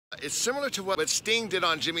It's similar to what Sting did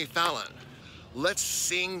on Jimmy Fallon. Let's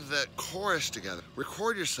sing the chorus together.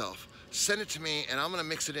 Record yourself, send it to me, and I'm gonna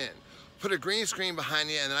mix it in. Put a green screen behind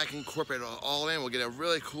you, and then I can incorporate it all in. We'll get a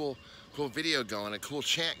really cool video going, a cool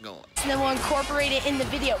chant going. And then we'll incorporate it in the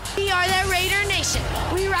video. We are that Raider Nation.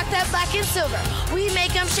 We rock that black and silver. We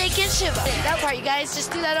make them shake and shiver. That part, you guys,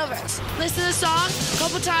 just do that over. Listen to the song a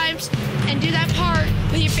couple times and do that part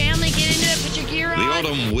with your family. Get into it, put your gear on. The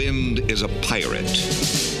autumn wind is a pirate,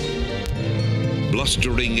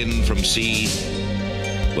 blustering in from sea.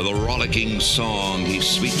 With a rollicking song, he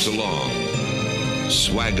sweeps along,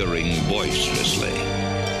 swaggering boisterously.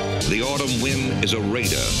 The autumn wind is a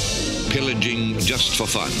raider, pillaging just for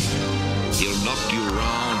fun. He'll knock you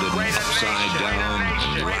round and upside down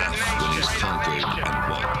and laugh when he's conquered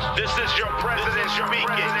and won. This is your president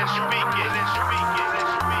speaking.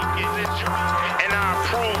 And I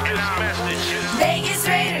approve this message. Vegas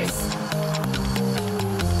Raiders,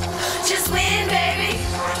 just win, baby.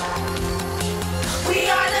 We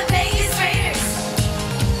are the Vegas Raiders.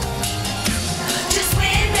 Just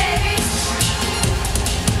win, baby.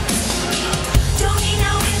 Don't need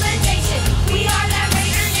no invitation. We are that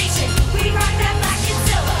Raider Nation. We rock that black and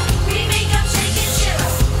silver. We make them shake and shiver.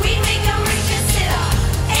 We make them reconsider.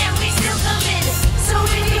 And we still come in it. So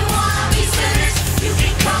if you wanna be spinners, you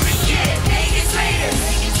can come and get it. Vegas Raiders.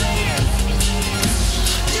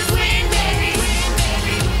 Just win, baby.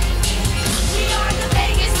 We are the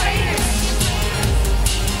Vegas Raiders.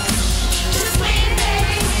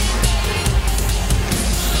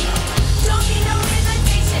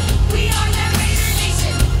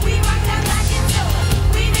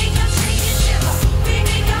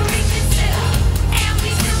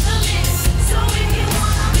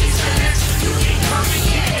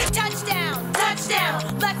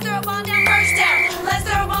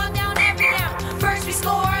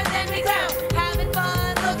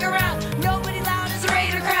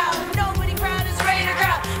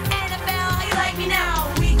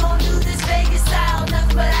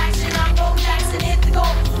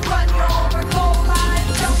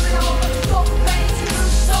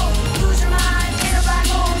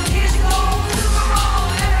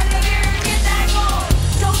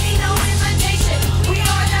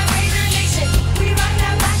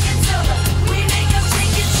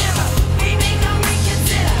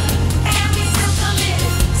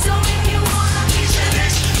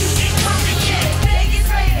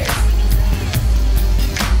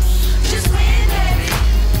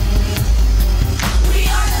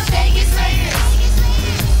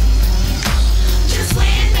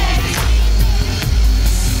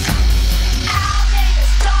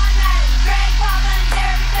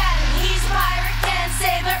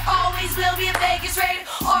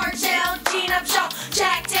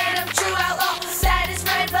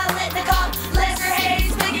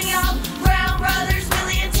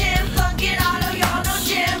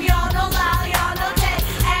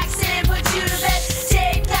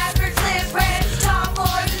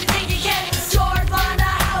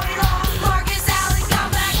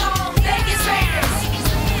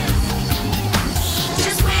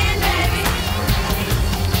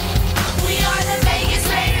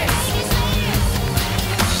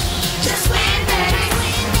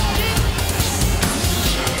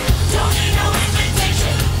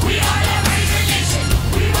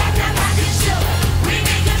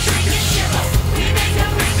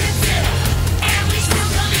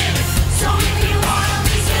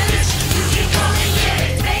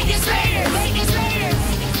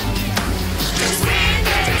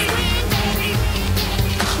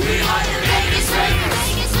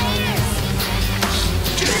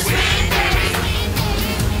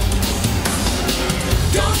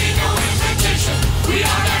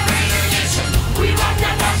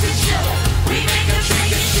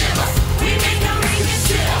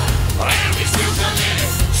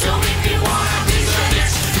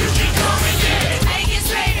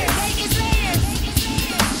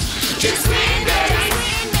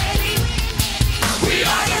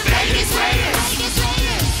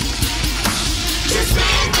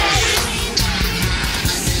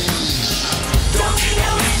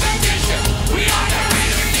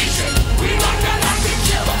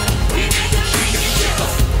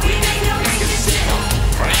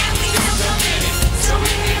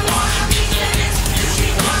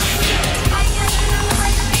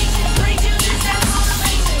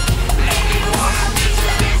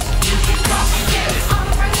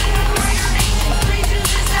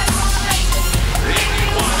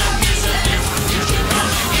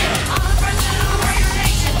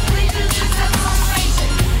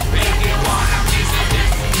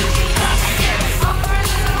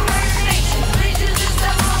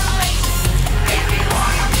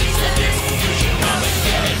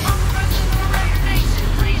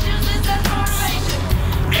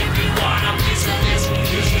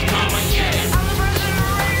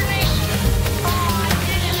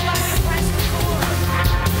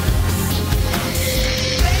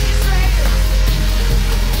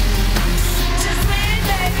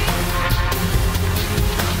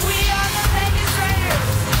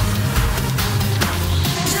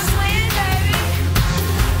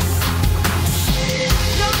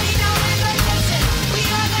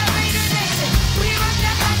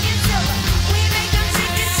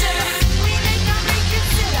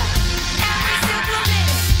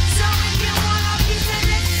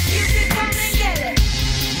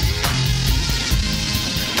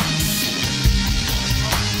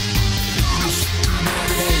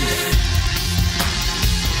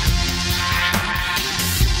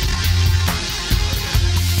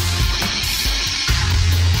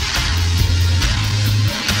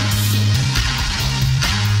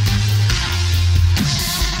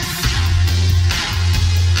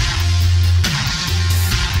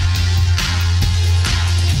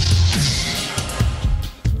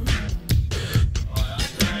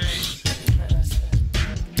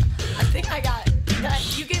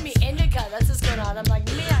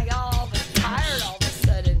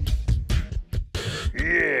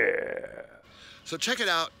 So check it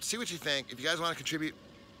out, see what you think. If you guys want to contribute,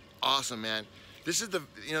 awesome, man. This is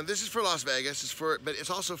this is for Las Vegas, but it's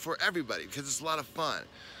also for everybody because it's a lot of fun.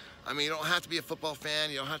 I mean, you don't have to be a football fan,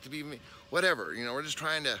 you don't have to be whatever, we're just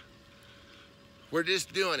we're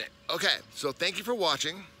just doing it. Okay, so thank you for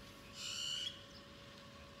watching.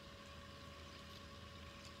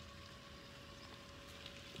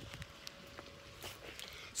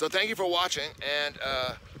 So thank you for watching, and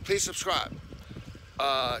please subscribe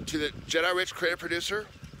to the Jedi Rich creative producer,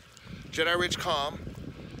 Jedi Rich Com,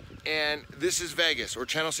 and This is Vegas, or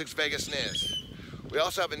Channel 6 Vegas Niz. We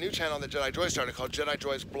also have a new channel that Jedi Joy started called Jedi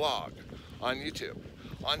Joy's Blog on YouTube.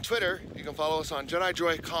 On Twitter, you can follow us on Jedi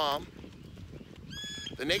Joy Com,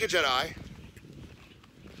 The Naked Jedi,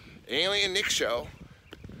 Alien Nick Show,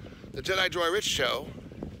 The Jedi Joy Rich Show,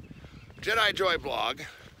 Jedi Joy Blog,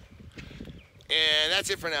 and that's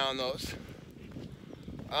it for now on those.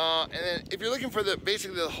 And then if you're looking for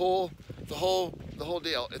basically the whole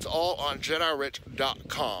deal, it's all on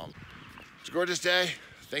JediRich.com. It's a gorgeous day.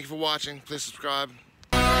 Thank you for watching. Please subscribe.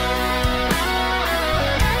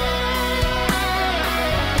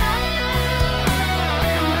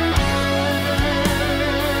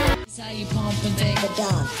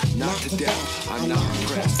 Not to death, I'm not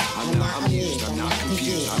impressed, I'm not amused, I'm not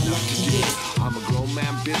confused, I'm not confused. I'm a grown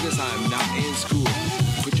man business, I'm not in school.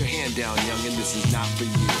 Put your hand down, youngin', this is not for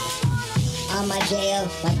you. On my jail,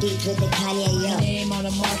 my beats with the Kanye, yo. Your name on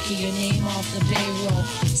the market, your name off the payroll.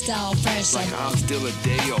 Style fresh like I'm still a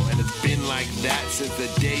Dayo, and it's been like that since the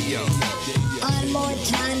Dayo. On more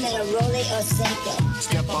time than a Rolly or Seiko.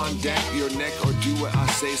 Step on deck, your neck, or do what I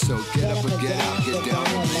say so. Get up or get out, get down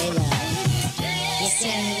and lay low. I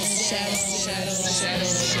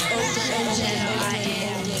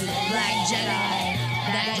am Black Jedi,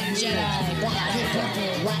 that Jedi,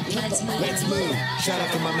 black people, let's move. Shout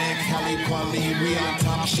out to my man Khalid Kweli, we on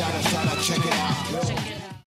top. Shout out, check it out.